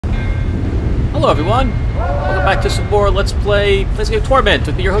Hello everyone! Welcome back to some more Let's Play Planescape Torment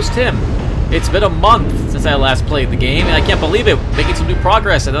with me, your host Tim. It's been a month since I last played the game, and I can't believe it, making some new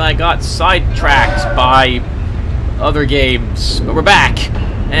progress, and then I got sidetracked by other games. But we're back,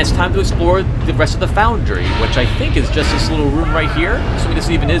 and it's time to explore the rest of the Foundry, which I think is just this little room right here, assuming this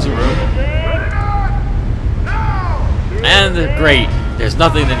even is a room. And great, there's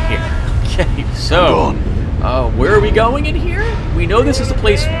nothing in here. Okay, so, where are we going in here? We know this is the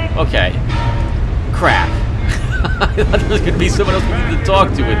place. Okay. Crap. I thought there was going to be someone else we need to talk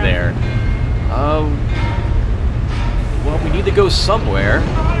to in there. Well, we need to go somewhere.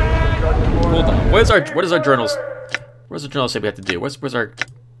 Hold on. What is our journals? What does the journal say we have to do? Where's our...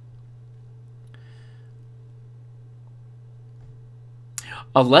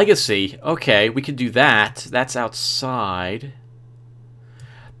 A legacy. Okay, we can do that. That's outside.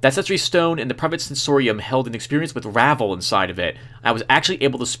 That sensory stone in the private sensorium held an experience with Ravel inside of it. I was actually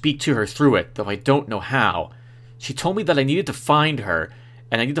able to speak to her through it, though I don't know how. She told me that I needed to find her,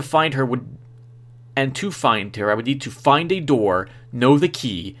 and I need to find her and to find her, I would need to find a door, know the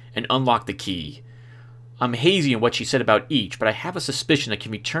key, and unlock the key. I'm hazy in what she said about each, but I have a suspicion I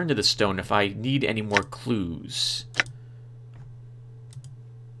can return to the stone if I need any more clues.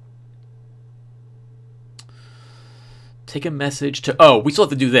 Take a message to... Oh, we still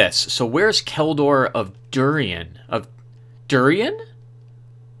have to do this. So where's Keldor of Durian? Of Durian?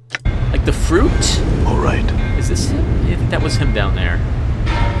 Like the fruit? All right. Is this him? I think that was him down there.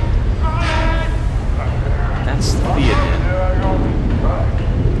 That's Theoden.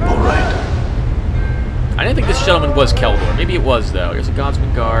 All right. I didn't think this gentleman was Keldor. Maybe it was, though. Here's a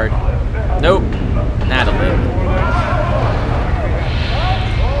Godsman guard. Nope. Natalie.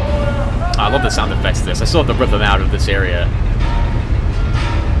 I love the sound effects of this. I still have to rip them out of this area.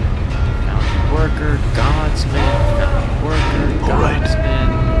 Foundry worker, Godsman, Foundry worker,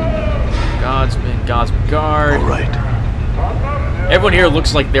 Godsman, Godsman guard. All right. Everyone here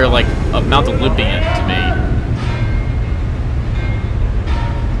looks like they're like a Mount Olympian to me.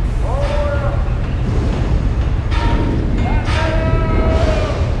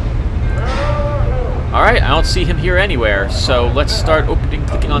 Alright, I don't see him here anywhere, so let's start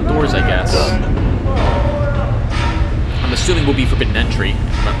clicking on doors, I guess. I'm assuming we'll be forbidden entry.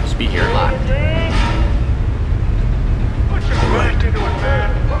 I'm not supposed to be here. Alright.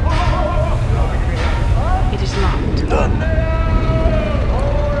 It is locked. Done.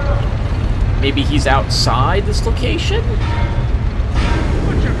 Maybe he's outside this location?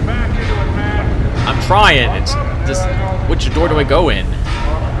 I'm trying. It's just, which door do I go in?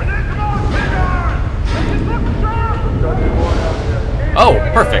 Oh,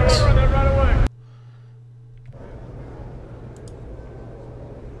 perfect.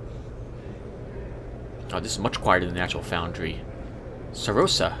 Oh, this is much quieter than the actual Foundry.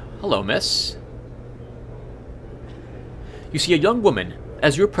 Sarosa. Hello, miss. You see a young woman.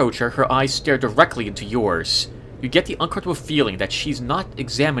 As you approach her, her eyes stare directly into yours. You get the uncomfortable feeling that she's not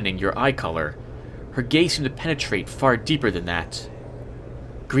examining your eye color. Her gaze seems to penetrate far deeper than that.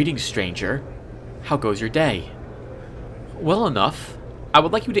 Greetings, stranger. How goes your day? Well enough. I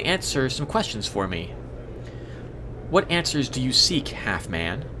would like you to answer some questions for me. What answers do you seek,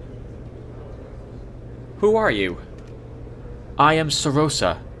 half-man? Who are you? I am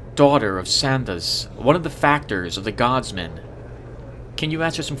Sarosa, daughter of Sandas, one of the factors of the Godsmen. Can you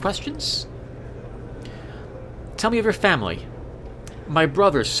answer some questions? Tell me of your family. My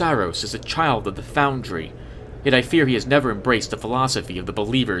brother Saros is a child of the Foundry, yet I fear he has never embraced the philosophy of the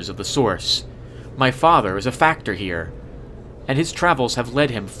believers of the Source. My father is a factor here, and his travels have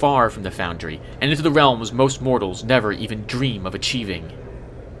led him far from the Foundry, and into the realms most mortals never even dream of achieving.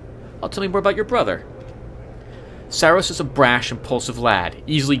 Tell me more about your brother. Saros is a brash, impulsive lad,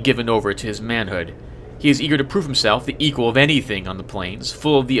 easily given over to his manhood. He is eager to prove himself the equal of anything on the plains,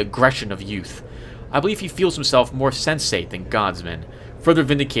 full of the aggression of youth. I believe he feels himself more sensate than Godsman, further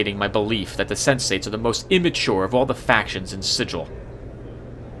vindicating my belief that the sensates are the most immature of all the factions in Sigil.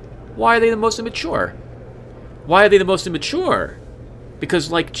 Why are they the most immature? Why are they the most immature?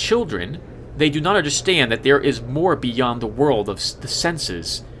 Because, like children, they do not understand that there is more beyond the world of the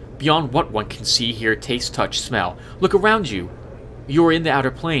senses, beyond what one can see, hear, taste, touch, smell. Look around you. You are in the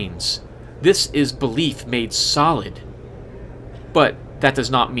outer planes. This is belief made solid. But that does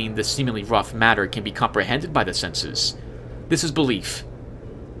not mean the seemingly rough matter can be comprehended by the senses. This is belief.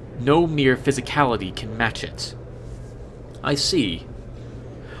 No mere physicality can match it. I see.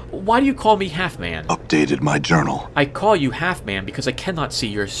 Why do you call me Half-Man? Updated my journal. I call you Half-Man because I cannot see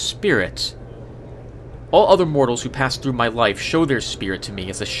your spirit. All other mortals who pass through my life show their spirit to me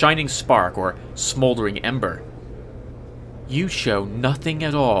as a shining spark or smoldering ember. You show nothing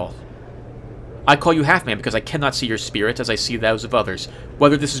at all. I call you half-man because I cannot see your spirit as I see those of others.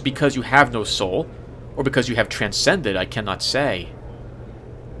 Whether this is because you have no soul, or because you have transcended, I cannot say.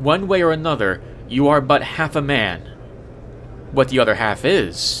 One way or another, you are but half a man. What the other half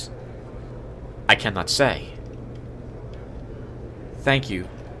is, I cannot say. Thank you.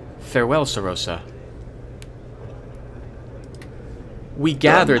 Farewell, Sarosa. We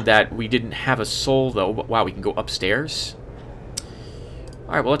gathered that we didn't have a soul, though. Wow, we can go upstairs?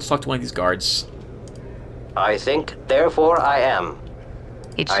 Alright, well, let's talk to one of these guards. I think, therefore I am.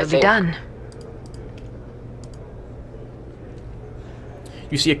 It shall be done.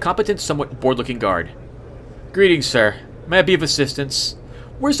 You see a competent, somewhat bored-looking guard. Greetings, sir. May I be of assistance?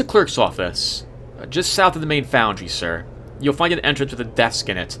 Where's the clerk's office? Just south of the main foundry, sir. You'll find an entrance with a desk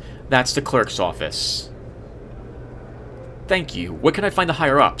in it. That's the clerk's office. Thank you. Where can I find the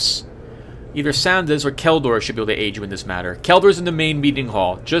higher-ups? Either Sanders or Keldor should be able to aid you in this matter. Keldor's in the main meeting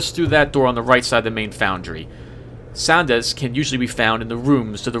hall, just through that door on the right side of the main foundry. Sanders can usually be found in the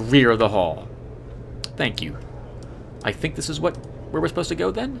rooms to the rear of the hall. Thank you. I think this is where we're supposed to go,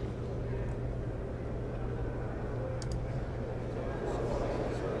 then?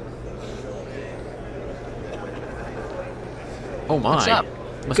 Oh my. What's up?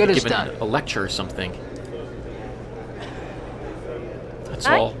 Must Good be is given done. a lecture or something. That's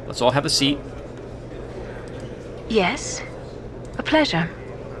all. Let's all have a seat. Yes. A pleasure.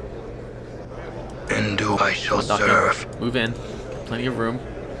 And do I shall Come on, serve. Doctor. Move in. Plenty of room.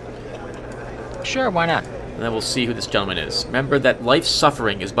 Sure, why not? And then we'll see who this gentleman is. Remember that life's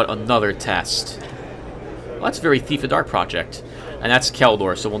suffering is but another test. Well, that's very Thief of the Dark project. And that's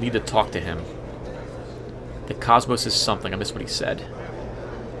Keldor, so we'll need to talk to him. The cosmos is something. I missed what he said.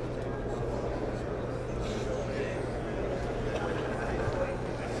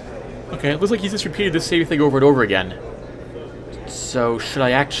 Okay, it looks like he's just repeated the same thing over and over again. So, should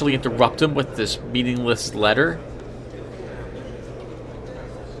I actually interrupt him with this meaningless letter?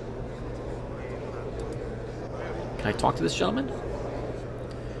 Can I talk to this gentleman?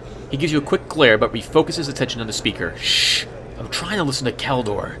 He gives you a quick glare, but refocuses his attention on the speaker. Shh! I'm trying to listen to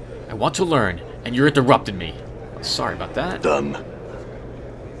Keldor. I want to learn, and you're interrupting me. Sorry about that. Done.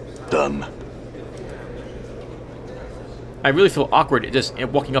 Done. I really feel awkward just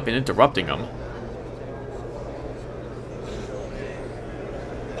walking up and interrupting him.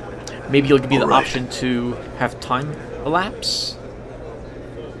 Maybe he'll give me the option to have time elapse?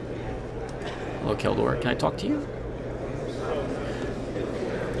 Hello, Keldor. Can I talk to you?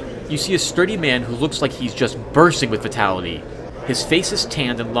 You see a sturdy man who looks like he's just bursting with vitality. His face is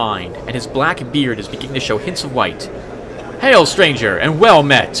tanned and lined, and his black beard is beginning to show hints of white. Hail, stranger, and well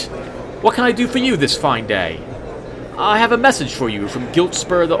met! What can I do for you this fine day? I have a message for you from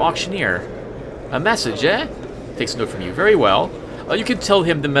Giltspur the Auctioneer. A message, eh? Takes a note from you. Very well. You can tell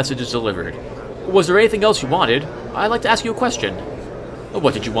him the message is delivered. Was there anything else you wanted? I'd like to ask you a question.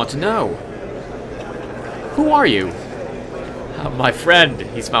 What did you want to know? Who are you? My friend,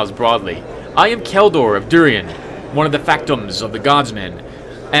 he smiles broadly. I am Keldor of Durian, one of the factums of the Godsmen,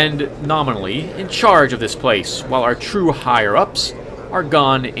 and nominally in charge of this place, while our true higher-ups are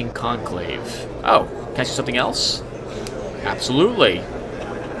gone in conclave. Oh, can I say something else? Absolutely.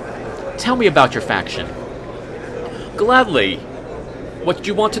 Tell me about your faction. Gladly. What did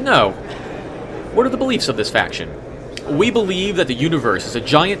you want to know? What are the beliefs of this faction? We believe that the universe is a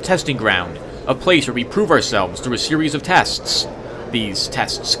giant testing ground, a place where we prove ourselves through a series of tests. These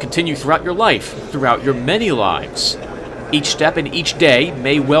tests continue throughout your life, throughout your many lives. Each step and each day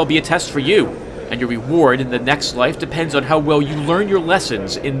may well be a test for you, and your reward in the next life depends on how well you learn your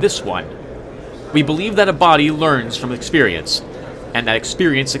lessons in this one. We believe that a body learns from experience, and that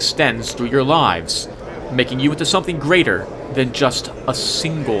experience extends through your lives, making you into something greater than just a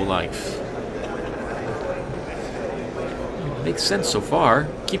single life. Makes sense so far.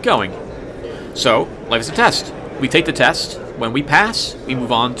 Keep going. So, life is a test. We take the test. When we pass, we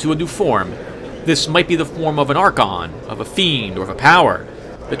move on to a new form. This might be the form of an Archon, of a Fiend, or of a Power.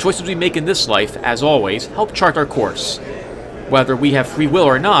 The choices we make in this life, as always, help chart our course. Whether we have free will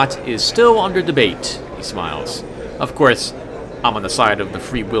or not is still under debate, he smiles. Of course, I'm on the side of the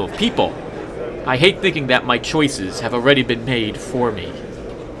free will of people. I hate thinking that my choices have already been made for me.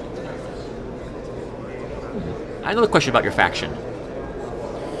 Another question about your faction.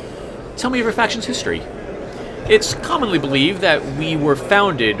 Tell me of your faction's history. It's commonly believed that we were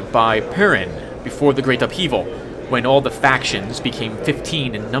founded by Perrin before the Great Upheaval, when all the factions became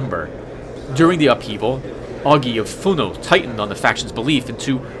 15 in number. During the upheaval, Augie of Funo tightened on the faction's belief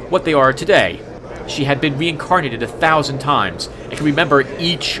into what they are today. She had been reincarnated 1,000 times and could remember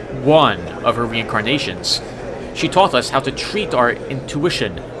each one of her reincarnations. She taught us how to treat our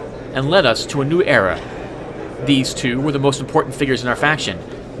intuition, and led us to a new era. These two were the most important figures in our faction.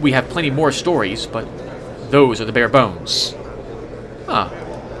 We have plenty more stories, but those are the bare bones. Ah,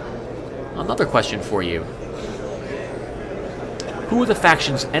 another question for you. Who are the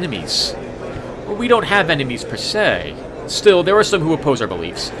faction's enemies? Well, we don't have enemies per se. Still, there are some who oppose our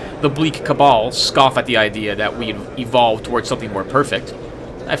beliefs. The bleak cabal scoff at the idea that we evolved towards something more perfect.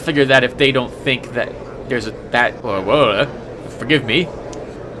 I figure that if they don't think that there's forgive me.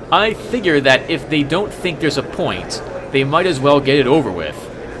 I figure that if they don't think there's a point, they might as well get it over with,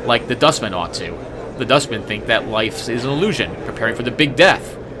 like the Dustmen ought to. The Dustmen think that life is an illusion, preparing for the big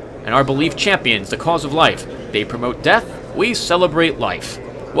death. And our belief champions the cause of life. They promote death, we celebrate life.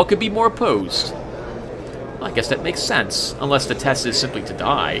 What could be more opposed? Well, I guess that makes sense, unless the test is simply to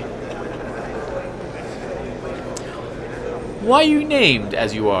die. Why are you named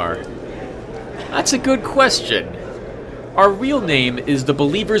as you are? That's a good question. Our real name is the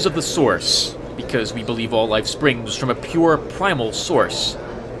Believers of the Source, because we believe all life springs from a pure, primal source.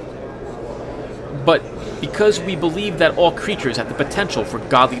 But because we believe that all creatures have the potential for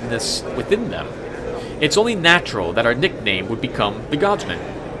godliness within them, it's only natural that our nickname would become the Godsman.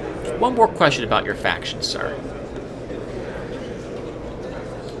 One more question about your faction, sir.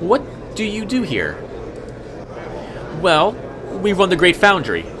 What do you do here? Well, we run the Great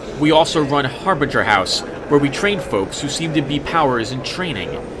Foundry. We also run Harbinger House, where we train folks who seem to be powers in training.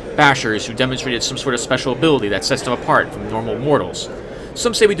 Bashers who demonstrated some sort of special ability that sets them apart from normal mortals.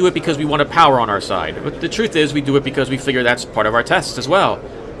 Some say we do it because we want a power on our side, but the truth is we do it because we figure that's part of our tests as well.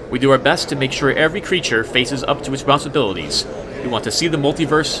 We do our best to make sure every creature faces up to its responsibilities. We want to see the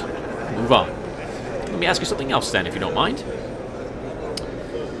multiverse move on. Let me ask you something else then, if you don't mind.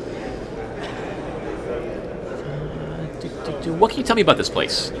 What can you tell me about this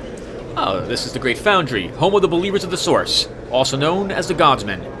place? Oh, this is the Great Foundry, home of the Believers of the Source, also known as the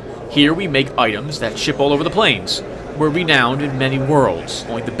Godsmen. Here we make items that ship all over the planes. We're renowned in many worlds,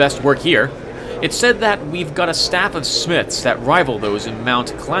 only the best work here. It's said that we've got a staff of smiths that rival those in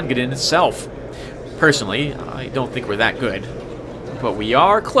Mount Clangadin itself. Personally, I don't think we're that good, but we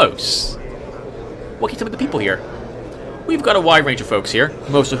are close. What can you tell me about the people here? We've got a wide range of folks here,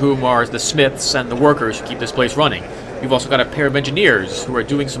 most of whom are the smiths and the workers who keep this place running. We've also got a pair of engineers who are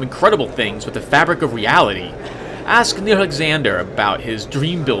doing some incredible things with the fabric of reality. Ask Neil Alexander about his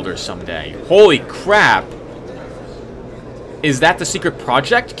dream builder someday. Holy crap! Is that the secret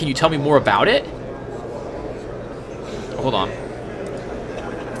project? Can you tell me more about it? Hold on.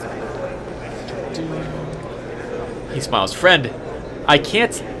 He smiles. Friend, I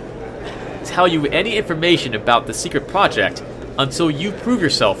can't tell you any information about the secret project until you prove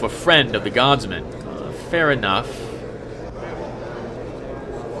yourself a friend of the Godsman. Fair enough.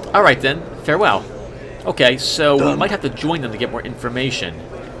 Alright then, farewell. Okay, so we might have to join them to get more information.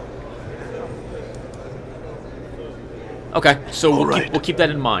 Okay, so we'll keep that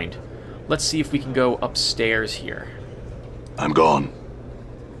in mind. Let's see if we can go upstairs here. I'm gone.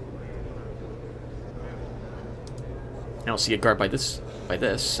 I don't see a guard by this,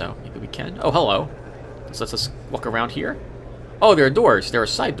 so maybe we can. Oh, hello. So let's just walk around here. Oh, there are doors. There are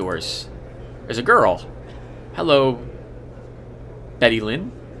side doors. There's a girl. Hello, Betty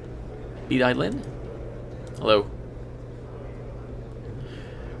Lynn. Beat-eyed Lynn? Hello.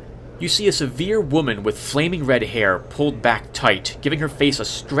 You see a severe woman with flaming red hair pulled back tight, giving her face a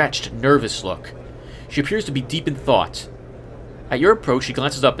stretched, nervous look. She appears to be deep in thought. At your approach, she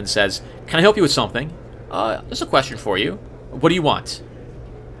glances up and says, "Can I help you with something?" There's a question for you. What do you want?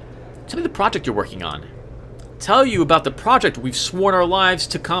 Tell me the project you're working on. Tell you about the project we've sworn our lives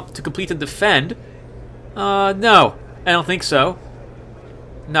to complete and defend? No, I don't think so.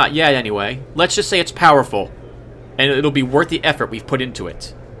 Not yet, anyway. Let's just say it's powerful, and it'll be worth the effort we've put into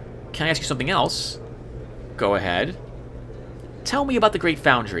it. Can I ask you something else? Go ahead. Tell me about the Great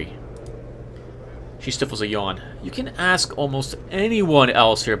Foundry. She stifles a yawn. You can ask almost anyone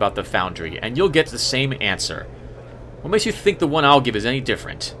else here about the Foundry, and you'll get the same answer. What makes you think the one I'll give is any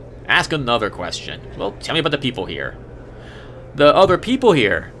different? Ask another question. Well, tell me about the people here. The other people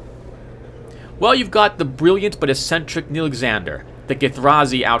here? Well, you've got the brilliant but eccentric Neil Alexander, the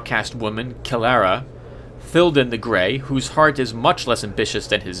Githrazi outcast woman, Kelara, Thilden the Grey, whose heart is much less ambitious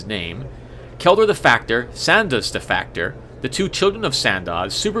than his name, Kelder the Factor, Sandas the Factor, the two children of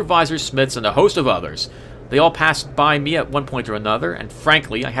Sandaz, supervisors, smiths, and a host of others. They all passed by me at one point or another, and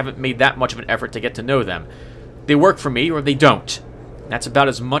frankly, I haven't made that much of an effort to get to know them. They work for me, or they don't. That's about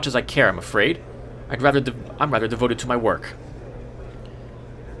as much as I care, I'm afraid. I'm rather devoted to my work.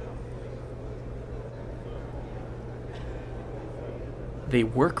 They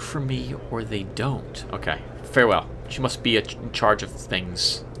work for me, or they don't. Okay, farewell. She must be in charge of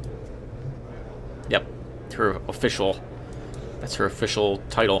things. Yep. Her official... That's her official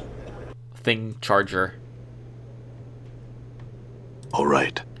title. Thing Charger. All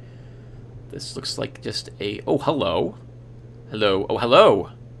right. This looks like just a... Oh, hello. Hello. Oh,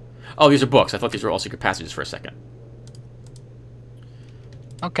 hello. Oh, these are books. I thought these were all secret passages for a second.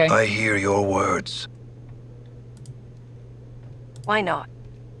 Okay. I hear your words. Why not?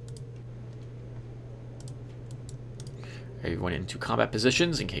 Everyone into combat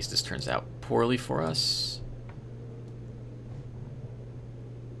positions in case this turns out poorly for us.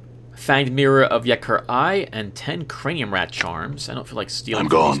 Fanged Mirror of Yekur Eye and 10 Cranium Rat Charms. I don't feel like stealing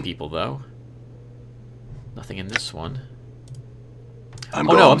from these people, though. Nothing in this one. I'm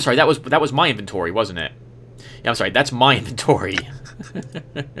oh gone. no, I'm sorry. That was my inventory, wasn't it? Yeah, I'm sorry. That's my inventory.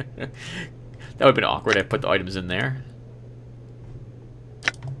 That would have been awkward. I put the items in there.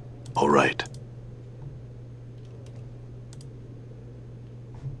 All right.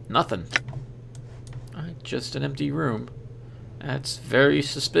 Nothing. Alright, just an empty room. That's very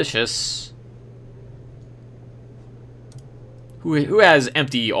suspicious. Who has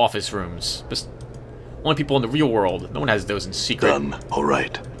empty office rooms? Just only people in the real world. No one has those in secret. Done. All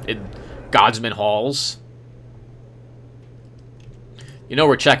right. In Godsman halls. You know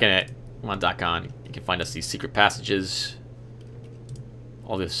we're checking it. Come on, Docon. You can find us these secret passages.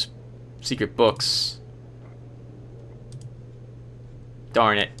 All this secret books.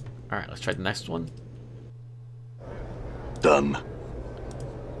 Darn it. Alright, let's try the next one. Done.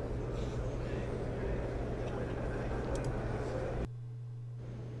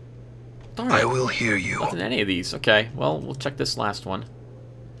 Darn it. I will hear you. Nothing in any of these. Okay, well, we'll check this last one.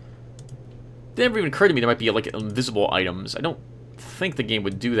 It never even occurred to me there might be, like, invisible items. I don't think the game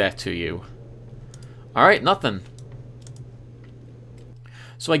would do that to you. Alright, nothing.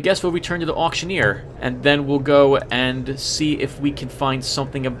 So I guess we'll return to the auctioneer, and then we'll go and see if we can find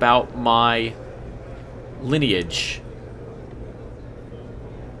something about my lineage.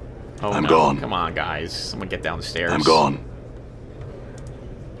 Oh, I'm no. gone. Come on, guys. Someone get down the stairs. I'm gone.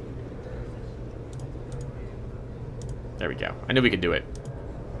 There we go. I knew we could do it.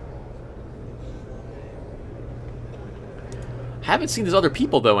 Haven't seen these other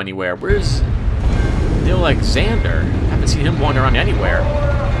people, though, anywhere. Where's Neil Alexander? Haven't seen him wander around anywhere.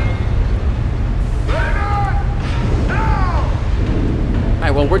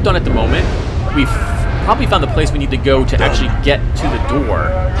 Alright, well, we're done at the moment. We've probably found the place we need to go to actually get to the door.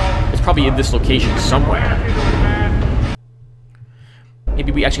 It's probably in this location somewhere.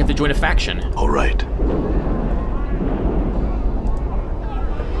 Maybe we actually have to join a faction. All right.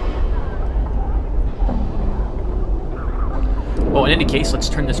 Well, in any case, let's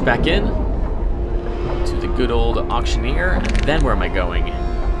turn this back in to the good old auctioneer. And then where am I going?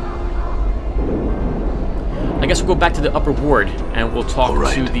 I guess we'll go back to the upper ward and we'll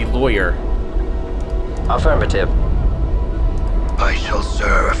talk to the lawyer. Affirmative. I shall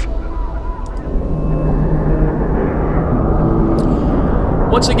serve.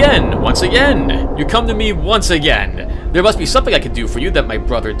 Once again, you come to me once again. There must be something I can do for you that my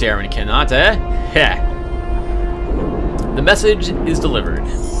brother Darren cannot, eh? Heh. The message is delivered.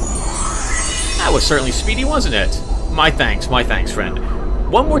 That was certainly speedy, wasn't it? My thanks, friend.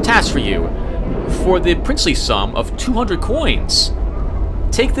 One more task for you. For the princely sum of 200 coins.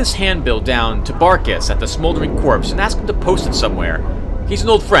 Take this handbill down to Barkus at the Smoldering Corpse and ask him to post it somewhere. He's an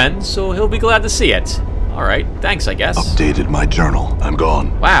old friend, so he'll be glad to see it. Alright, thanks, I guess. Updated my journal. I'm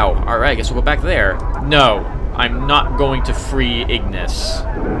gone. Wow, alright, I guess we'll go back there. No, I'm not going to free Ignis.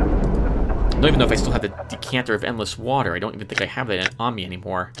 I don't even know if I still have the decanter of endless water. I don't even think I have that on me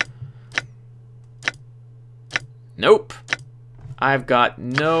anymore. Nope. I've got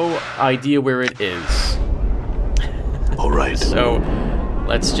no idea where it is. Alright. So,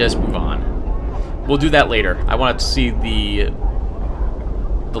 let's just move on. We'll do that later. I want to see the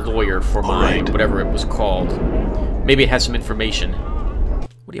lawyer for my whatever it was called. Maybe it has some information.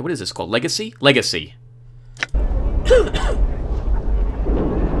 What is this called? Legacy? Legacy.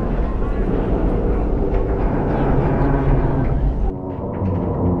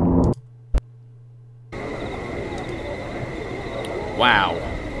 Wow.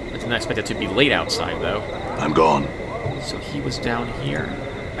 I didn't expect it to be late outside, though. I'm gone. So he was down here.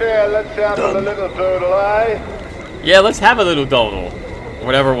 Yeah, let's have a little doodle, eh? Yeah, let's have a little doodle.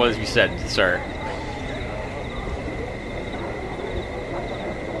 Whatever it was you said, sir.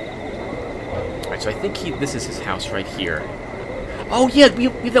 Alright, so I think this is his house right here. Oh, yeah, we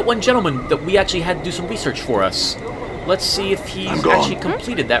have that one gentleman that we actually had to do some research for us. Let's see if he's actually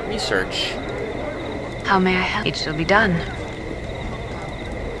completed that research. How may I help? It shall be done.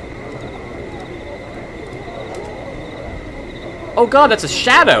 Oh god, that's a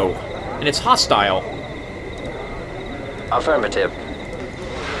shadow! and it's hostile. Affirmative.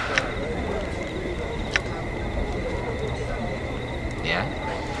 Yeah?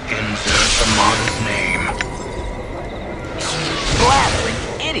 Insert the model's name. Blathering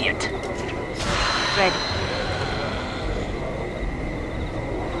idiot! Ready.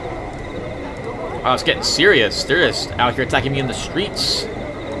 Oh, it's getting serious. They're just out here attacking me in the streets.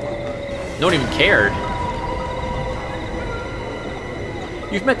 No one even cared.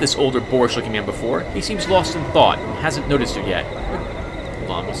 You've met this older, boorish-looking man before. He seems lost in thought and hasn't noticed you yet.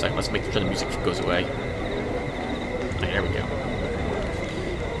 Hold on 1 second. Let's make sure the music goes away. Alright, there we go.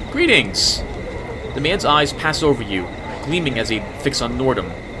 Greetings! The man's eyes pass over you, gleaming as they fix on Nordum.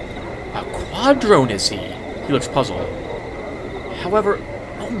 A quadrone, is he? He looks puzzled. However,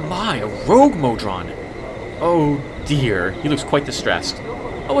 oh my, a rogue Modron. Oh dear, he looks quite distressed.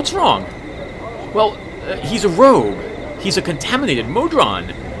 Oh, what's wrong? Well, he's a rogue. He's a contaminated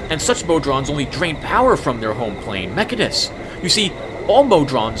Modron, and such Modrons only drain power from their home plane, Mechanus. You see, all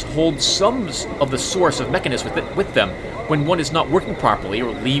Modrons hold some of the source of Mechanus with them. When one is not working properly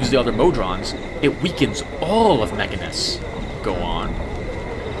or leaves the other Modrons, it weakens all of Mechanus. Go on.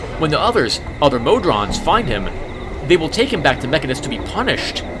 When the other Modrons find him, they will take him back to Mechanus to be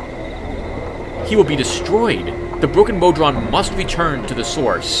punished. He will be destroyed. The broken Modron must return to the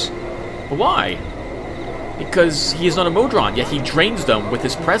source. But why? Because he is not a Modron, yet he drains them with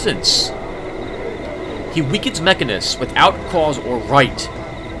his presence. He weakens Mechanus without cause or right.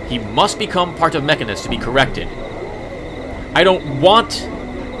 He must become part of Mechanus to be corrected. I don't want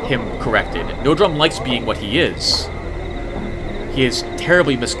him corrected. Nodrum likes being what he is. He is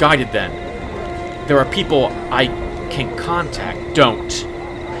terribly misguided then. There are people I can contact. Don't.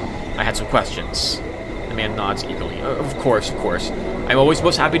 I had some questions. The man nods eagerly. Of course, of course. I'm always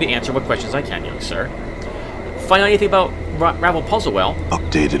most happy to answer what questions I can, young sir. Find out anything about Ravel Puzzlewell?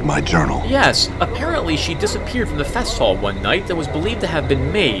 Updated my journal. Yes. Apparently she disappeared from the fest hall one night and was believed to have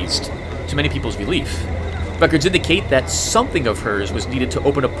been mazed, to many people's relief. Records indicate that something of hers was needed to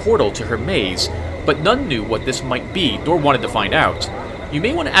open a portal to her maze, but none knew what this might be, nor wanted to find out. You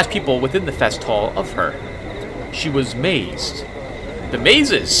may want to ask people within the fest hall of her. She was mazed. The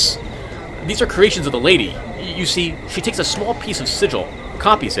mazes! These are creations of the lady. You see, she takes a small piece of sigil,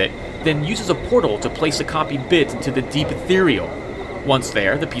 copies it, then uses a portal to place the copied bit into the deep ethereal. Once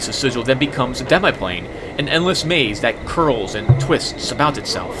there, the piece of sigil then becomes a demiplane, an endless maze that curls and twists about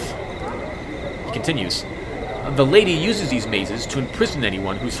itself. He continues. The lady uses these mazes to imprison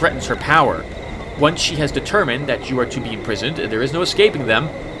anyone who threatens her power. Once she has determined that you are to be imprisoned, there is no escaping them.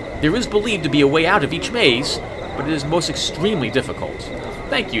 There is believed to be a way out of each maze, but it is most extremely difficult.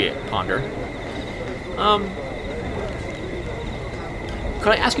 Thank you, Ponder.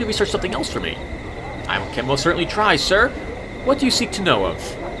 Could I ask you to research something else for me? I can most certainly try, sir. What do you seek to know of?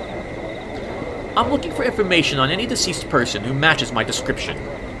 I'm looking for information on any deceased person who matches my description.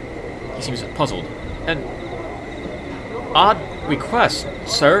 He seems puzzled. An odd request,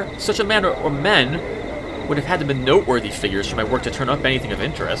 sir. Such a man or men would have had to be noteworthy figures for my work to turn up anything of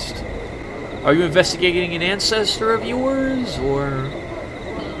interest. Are you investigating an ancestor of yours, or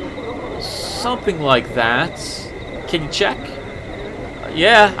something like that? Can you check?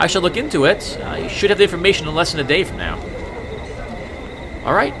 Yeah, I shall look into it. I should have the information in less than a day from now.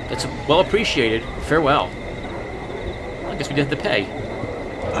 Alright, that's well appreciated. Farewell. I guess we did have to pay.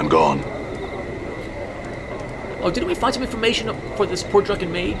 I'm gone. Oh, didn't we find some information for this poor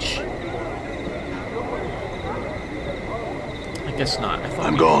drunken mage? I guess not.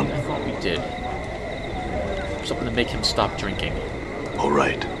 I'm gone. I thought we did. Something to make him stop drinking. All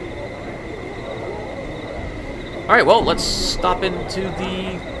right. Alright, well, let's stop into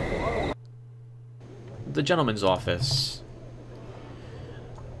the gentleman's office.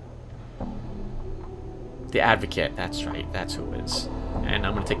 The advocate, that's right, that's who it is. And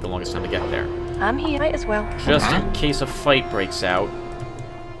I'm going to take the longest time to get there. I'm here. Might as well. Just in case a fight breaks out.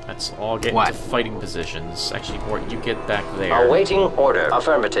 Let's all get into fighting positions. Actually, Mort, you get back there. Awaiting order.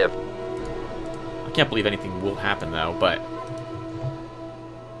 Affirmative. I can't believe anything will happen, though, but...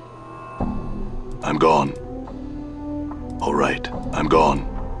 I'm gone. All right, I'm gone.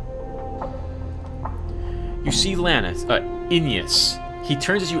 You see Lannis, Ineus. He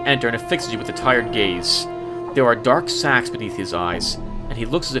turns as you enter and affixes you with a tired gaze. There are dark sacs beneath his eyes, and he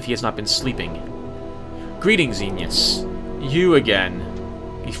looks as if he has not been sleeping. Greetings, Ineus. You again.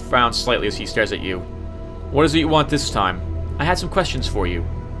 He frowns slightly as he stares at you. What is it you want this time? I had some questions for you.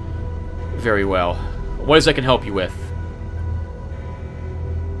 Very well. What is it I can help you with?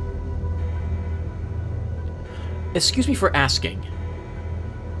 Excuse me for asking,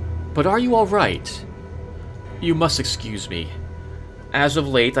 but are you all right? You must excuse me. As of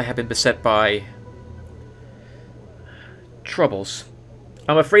late, I have been beset by troubles.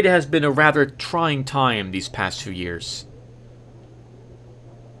 I'm afraid it has been a rather trying time these past few years.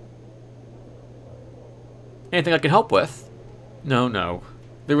 Anything I can help with? No.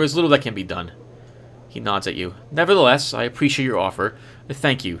 There is little that can be done. He nods at you. Nevertheless, I appreciate your offer.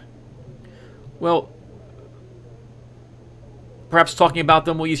 Thank you. Well, perhaps talking about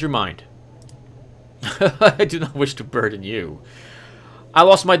them will ease your mind. I do not wish to burden you. I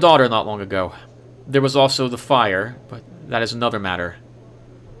lost my daughter not long ago. There was also the fire, but that is another matter.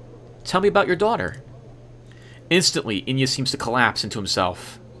 Tell me about your daughter. Instantly, Inya seems to collapse into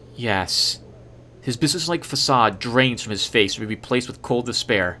himself. Yes. His businesslike facade drains from his face to be replaced with cold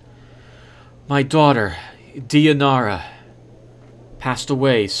despair. My daughter, Dianara, passed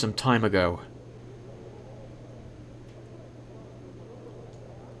away some time ago.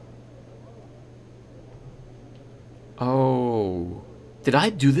 Oh, did I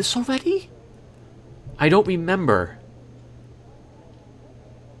do this already? I don't remember.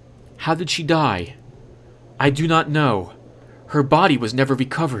 How did she die? I do not know. Her body was never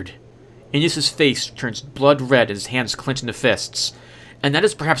recovered. Inyas's face turns blood red and his hands clench into fists. And that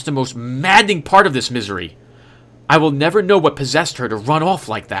is perhaps the most maddening part of this misery. I will never know what possessed her to run off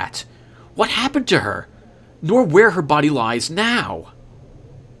like that. What happened to her? Nor where her body lies now.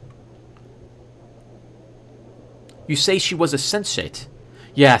 You say she was a sensate?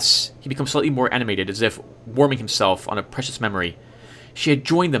 Yes. He becomes slightly more animated, as if warming himself on a precious memory. She had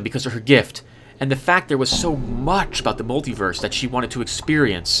joined them because of her gift, and the fact there was so much about the multiverse that she wanted to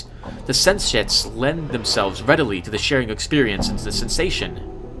experience. The sensates lend themselves readily to the sharing of experience and the sensation.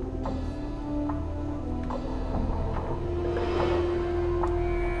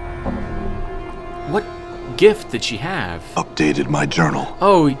 What gift did she have? Updated my journal.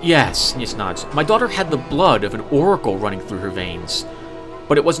 Oh, yes, Inyas nods. My daughter had the blood of an oracle running through her veins.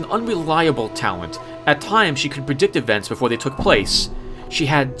 But it was an unreliable talent. At times, she could predict events before they took place. She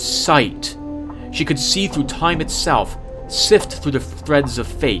had sight. She could see through time itself, sift through the threads of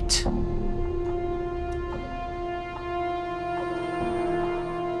fate.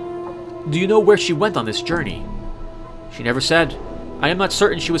 Do you know where she went on this journey? She never said. I am not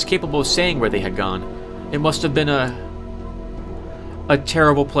certain she was capable of saying where they had gone. It must have been a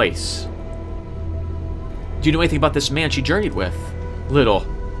terrible place. Do you know anything about this man she journeyed with? Little.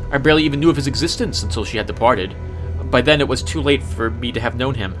 I barely even knew of his existence until she had departed. By then it was too late for me to have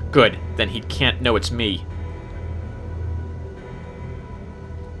known him. Good, then he can't know it's me.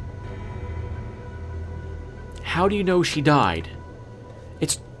 How do you know she died?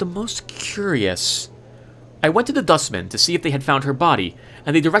 It's the most curious. I went to the Dustmen to see if they had found her body,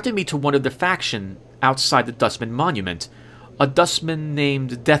 and they directed me to one of the faction outside the Dustman monument. A Dustman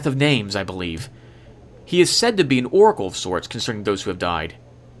named Death of Names, I believe. He is said to be an oracle of sorts concerning those who have died.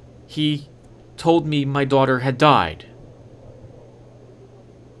 He told me my daughter had died.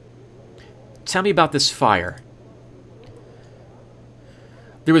 Tell me about this fire.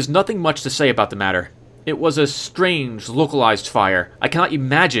 There is nothing much to say about the matter. It was a strange, localized fire. I cannot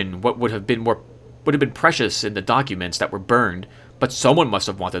imagine what would have been precious in the documents that were burned, but someone must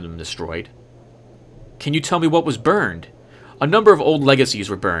have wanted them destroyed. Can you tell me what was burned? A number of old legacies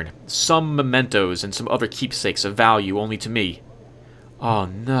were burned, some mementos and some other keepsakes of value only to me. Oh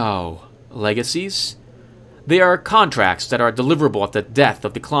no. Legacies? They are contracts that are deliverable at the death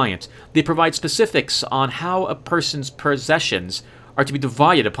of the client. They provide specifics on how a person's possessions are to be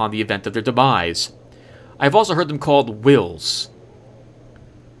divided upon the event of their demise. I have also heard them called wills.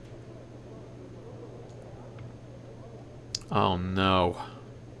 Oh no.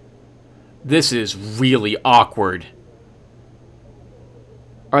 This is really awkward.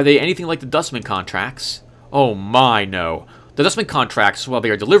 Are they anything like the Dustman contracts? Oh my, no. The Dustman contracts, while they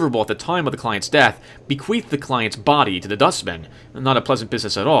are deliverable at the time of the client's death, bequeath the client's body to the Dustman. Not a pleasant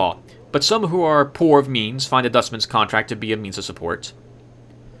business at all. But some who are poor of means find the Dustman's contract to be a means of support.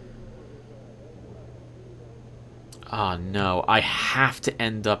 Oh no, I have to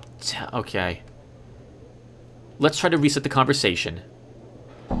end up... okay. Let's try to reset the conversation.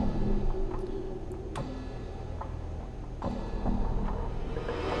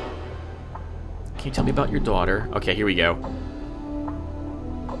 Can you tell me about your daughter? Okay, here we go.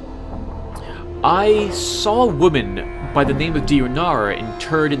 I saw a woman by the name of Dianara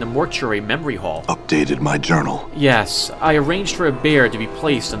interred in the mortuary memory hall. Updated my journal. Yes, I arranged for a bear to be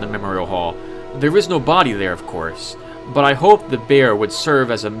placed in the memorial hall. There is no body there, of course, but I hoped the bear would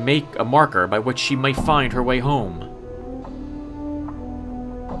serve as a marker by which she might find her way home.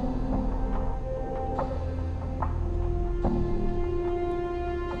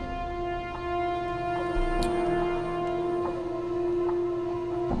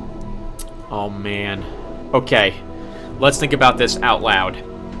 Oh, man. Okay. Let's think about this out loud.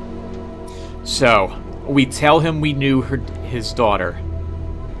 So, we tell him we knew his daughter.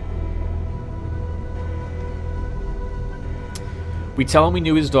 We tell him we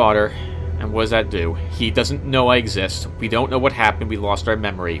knew his daughter, and what does that do? He doesn't know I exist. We don't know what happened. We lost our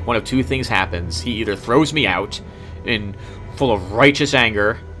memory. One of two things happens. He either throws me out in full of righteous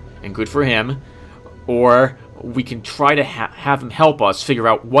anger, and good for him, or we can try to have him help us figure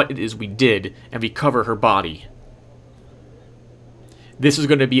out what it is we did and recover her body. This is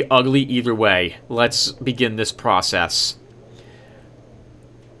going to be ugly either way. Let's begin this process.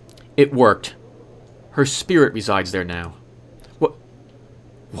 It worked. Her spirit resides there now.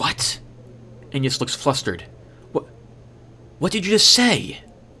 What? Aeneas looks flustered. What did you just say?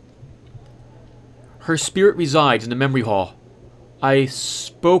 Her spirit resides in the memory hall. I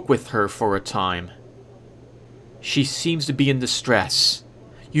spoke with her for a time. She seems to be in distress.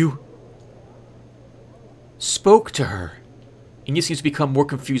 You spoke to her. Aeneas seems to become more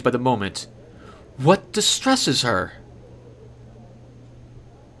confused by the moment. What distresses her?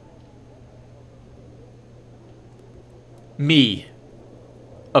 Me.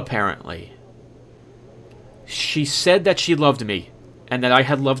 Apparently. She said that she loved me, and that I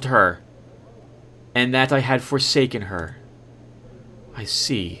had loved her, and that I had forsaken her. I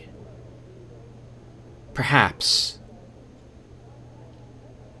see. Perhaps.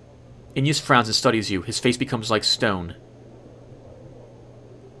 Aeneas frowns and studies you. His face becomes like stone.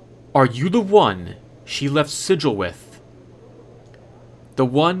 Are you the one she left Sigil with? The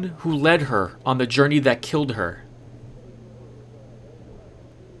one who led her on the journey that killed her?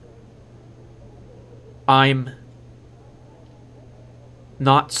 I'm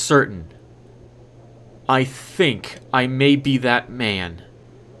not certain. I think I may be that man,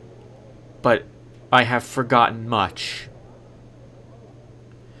 but I have forgotten much.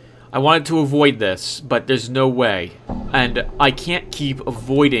 I wanted to avoid this, but there's no way. And I can't keep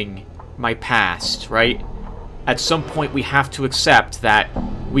avoiding my past, right? At some point we have to accept that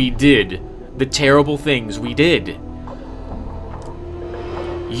we did the terrible things we did.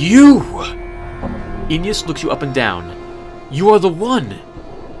 You! Aeneas looks you up and down. You are the one!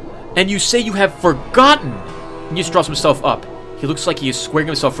 And you say you have forgotten! Aeneas draws himself up. He looks like he is squaring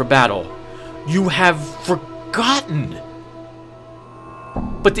himself for battle. You have forgotten!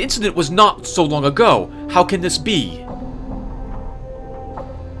 But the incident was not so long ago. How can this be?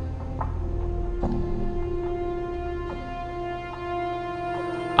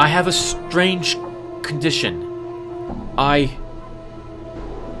 I have a strange condition. I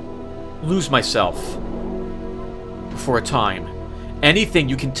lose myself for a time. Anything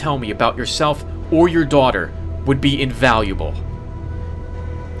you can tell me about yourself or your daughter would be invaluable.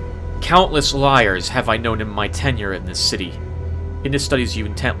 Countless liars have I known in my tenure in this city. Aeneas studies you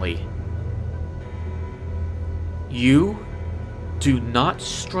intently. You do not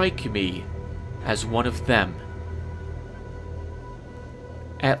strike me as one of them.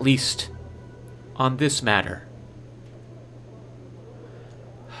 At least on this matter.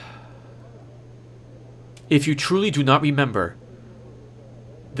 If you truly do not remember,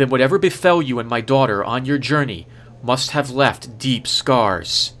 then whatever befell you and my daughter on your journey must have left deep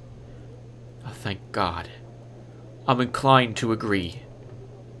scars. Oh, thank God. I'm inclined to agree.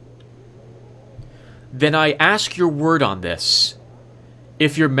 Then I ask your word on this.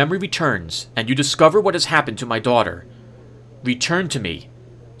 If your memory returns and you discover what has happened to my daughter, return to me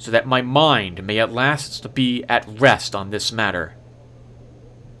so that my mind may at last be at rest on this matter.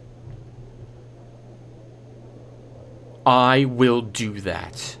 I will do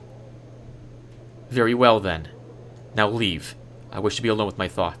that. Very well, then. Now leave. I wish to be alone with my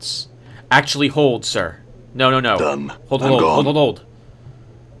thoughts. Actually, hold, sir. No. Done. Hold.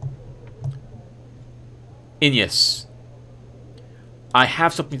 Aeneas. I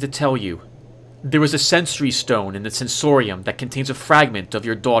have something to tell you. There is a sensory stone in the sensorium that contains a fragment of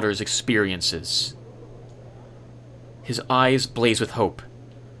your daughter's experiences. His eyes blaze with hope.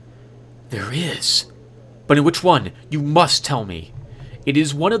 There is. But in which one? You must tell me. It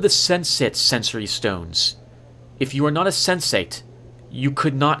is one of the sensate sensory stones. If you are not a sensate, you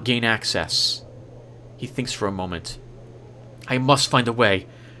could not gain access. He thinks for a moment. I must find a way.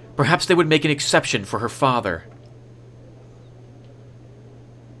 Perhaps they would make an exception for her father.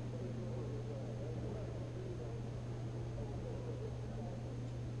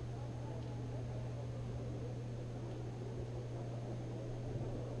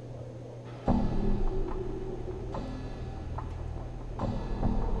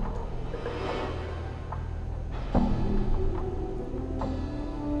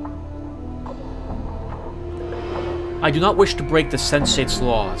 I do not wish to break the sensate's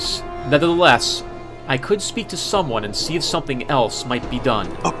laws. Nevertheless, I could speak to someone and see if something else might be done.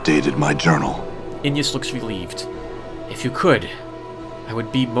 Updated my journal. Inyas looks relieved. If you could, I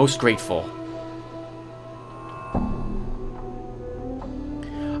would be most grateful.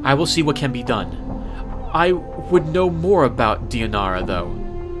 I will see what can be done. I would know more about Dionara, though.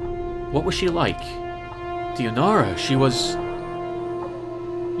 What was she like? Dionara, she was...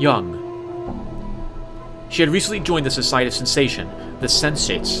 young. She had recently joined the Society of Sensation, the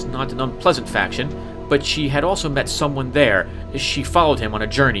Sensates, not an unpleasant faction, but she had also met someone there. She followed him on a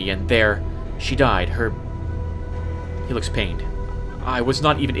journey, and there she died. He looks pained. I was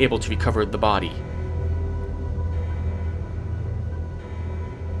not even able to recover the body.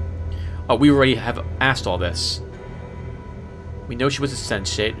 Oh, we already have asked all this. We know she was a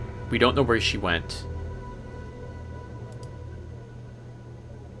Sensate. We don't know where she went.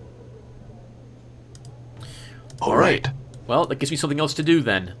 Alright. Well, that gives me something else to do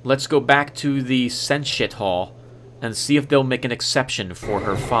then. Let's go back to the Sensate Hall and see if they'll make an exception for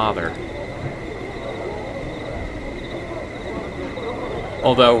her father.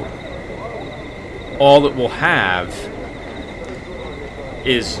 Although, all it will have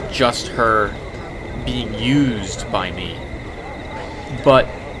is just her being used by me. But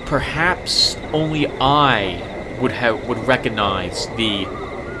perhaps only I would recognize the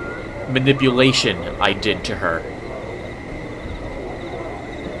manipulation I did to her.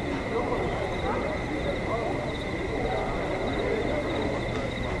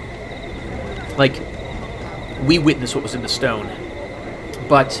 Like, we witnessed what was in the stone,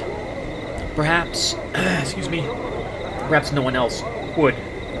 but perhaps, excuse me, perhaps no one else would.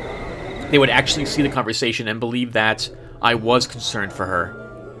 They would actually see the conversation and believe that I was concerned for her.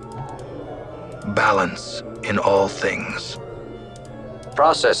 Balance in all things.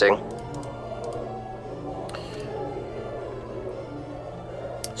 Processing.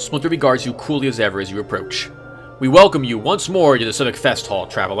 Splinter regards you coolly as ever as you approach. We welcome you once more to the Civic Fest Hall,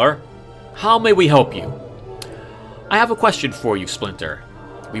 traveler. How may we help you? I have a question for you, Splinter.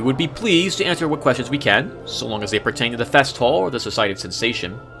 We would be pleased to answer what questions we can, so long as they pertain to the Fest Hall or the Society of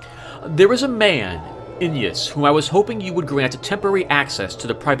Sensation. There is a man, Inyas, whom I was hoping you would grant a temporary access to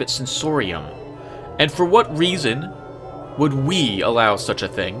the private sensorium. And for what reason would we allow such a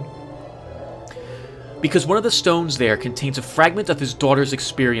thing? Because one of the stones there contains a fragment of his daughter's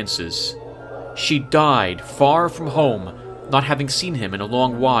experiences. She died far from home, not having seen him in a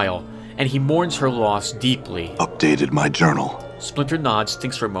long while, and he mourns her loss deeply. Updated my journal. Splinter nods,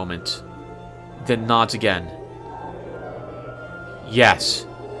 thinks for a moment, then nods again. Yes.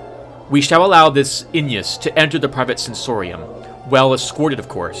 We shall allow this Inyas to enter the private sensorium, well escorted, of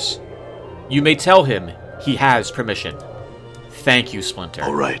course. You may tell him he has permission. Thank you, Splinter.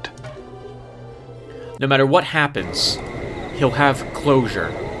 All right. No matter what happens, he'll have closure,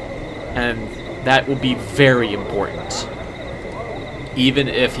 and that will be very important. Even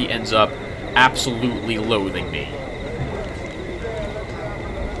if he ends up absolutely loathing me.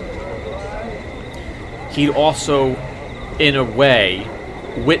 He'd also, in a way,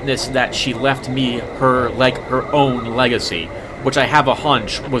 witness that she left me her own legacy, which I have a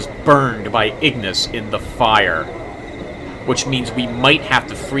hunch was burned by Ignis in the fire. Which means we might have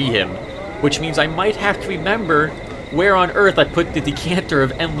to free him, which means I might have to remember where on earth I put the decanter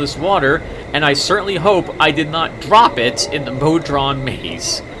of endless water, and I certainly hope I did not drop it in the Modron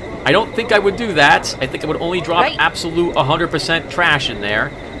maze. I don't think I would do that. I think I would only drop absolute 100% trash in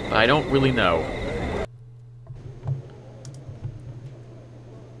there, but I don't really know.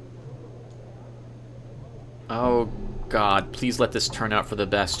 Oh God, please let this turn out for the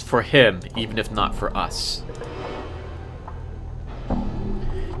best. For him, even if not for us.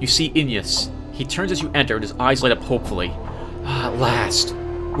 You see Inyas. He turns as you enter and his eyes light up hopefully. At last.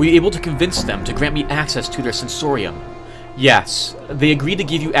 Were you able to convince them to grant me access to their sensorium? Yes. They agreed to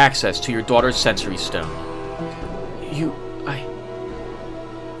give you access to your daughter's sensory stone.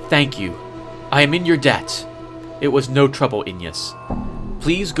 Thank you. I am in your debt. It was no trouble, Inyas.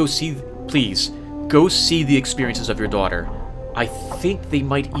 Please go see the experiences of your daughter. I think they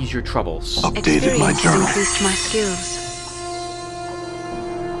might ease your troubles. Updated my journal. Increased my skills.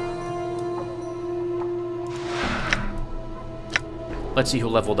 Let's see who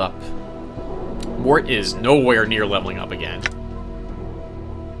leveled up. Mort is nowhere near leveling up again.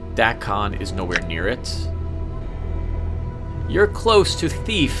 Dakon is nowhere near it. You're close to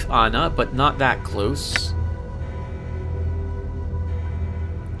Thief, Anna, but not that close.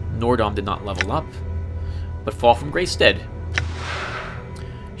 Nordom did not level up, but Fall from Grace did.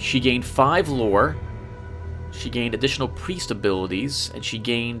 She gained 5 lore, she gained additional priest abilities, and she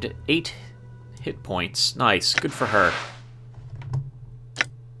gained 8 hit points. Nice, good for her.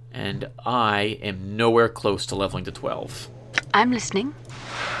 And I am nowhere close to leveling to 12. I'm listening.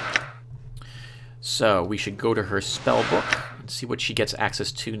 So we should go to her spell book and see what she gets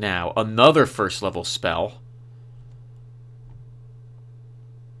access to now. Another first level spell.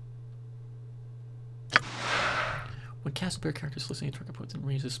 When cast bear characters listening to target puts and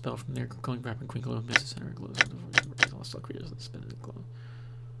raises a spell from there, going back and queen glow, misses center and glows. All creatures that spin and glow.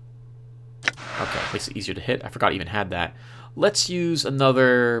 Okay, makes it easier to hit. I forgot I even had that. Let's use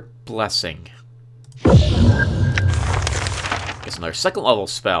another blessing. It's another second level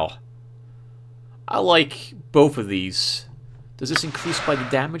spell. I like both of these. Does this increase by the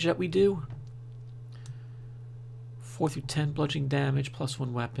damage that we do? 4 through 10 bludgeoning damage, plus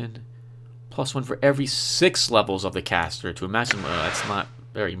 1 weapon. Plus 1 for every 6 levels of the caster to a maximum. That's not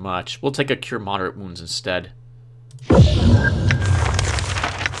very much. We'll take a cure moderate wounds instead.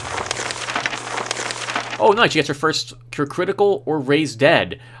 Oh, nice. She gets her first cure critical or raise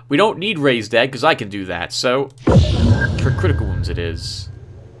dead. We don't need raise dead because I can do that. So, cure critical wounds it is.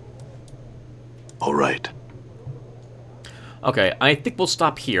 All right. Okay, I think we'll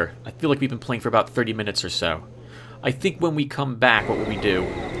stop here. I feel like we've been playing for about 30 minutes or so. I think when we come back, what will we do?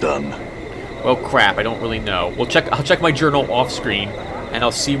 Done. Well, crap, I don't really know. I'll check my journal off screen, and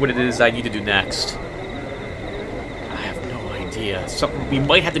I'll see what it is I need to do next. I have no idea. We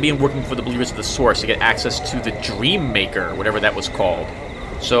might have to be working for the Believers of the Source to get access to the Dream Maker, whatever that was called.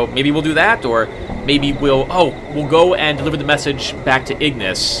 So maybe we'll do that, or maybe we'll go and deliver the message back to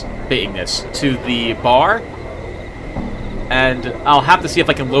Ignis, to the bar, and I'll have to see if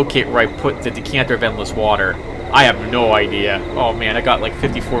I can locate where I put the decanter of endless water. I have no idea. Oh man, I got like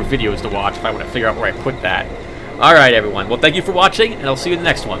 54 videos to watch if I want to figure out where I put that. Alright everyone, well thank you for watching, and I'll see you in the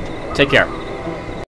next one. Take care.